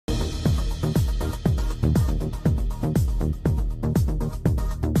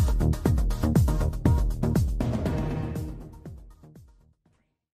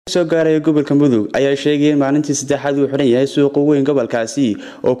soo gaaray gobolka Mudug ayaa sheegay in maalintii saddexaad uu xiran yahay suuqa weyn gobolkaasi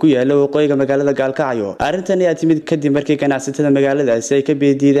oo ku yaala waqooyiga magaalada Gaalkacyo. Arrintan ayaa timid kadib markii ganacsatada magaaladaasi ay ka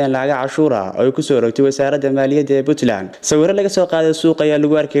beediideen lacag cashuur ah oo ay ku soo rogtay wasaaradda maaliyadda ee Puntland. Sawirro laga soo qaaday suuqa ayaa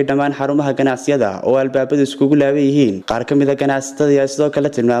lagu arkay dhammaan xarumaha ganacsiyada oo albaabada iskugu laaban yihiin. Qaar ka mid ah ganacsatada ayaa sidoo kale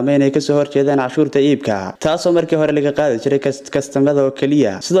tilmaamay inay ka soo horjeedaan cashuurta iibka, taasoo markii hore laga qaadi jiray kastamada oo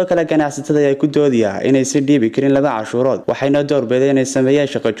kaliya. Sidoo kale ganacsatada ayaa ku doodaya inay si dhiibi karin laba cashuurood, waxayna doorbideen inay sameeyaan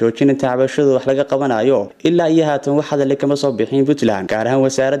shaqo joojin inta cabashadu wax laga qabanayo. Ilaa iyo haatan wax hadal kama soo bixin Puntland, gaar ahaan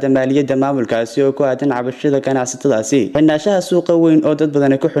wasaaradda maaliyadda maamulkaasi oo ku aadan cabashada ganacsatadaasi. Xidhnaanshaha suuqa weyn oo dad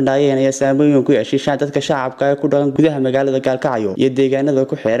badan ku xidhnaayeen ayaa saameyn ku yeeshay dadka shacabka ee ku dhaqan gudaha magaalada Gaalkacyo iyo deegaanada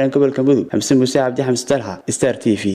ku xeeran gobolka Mudug. Xamse Muuse Cabdi Xamse Talha, Star TV.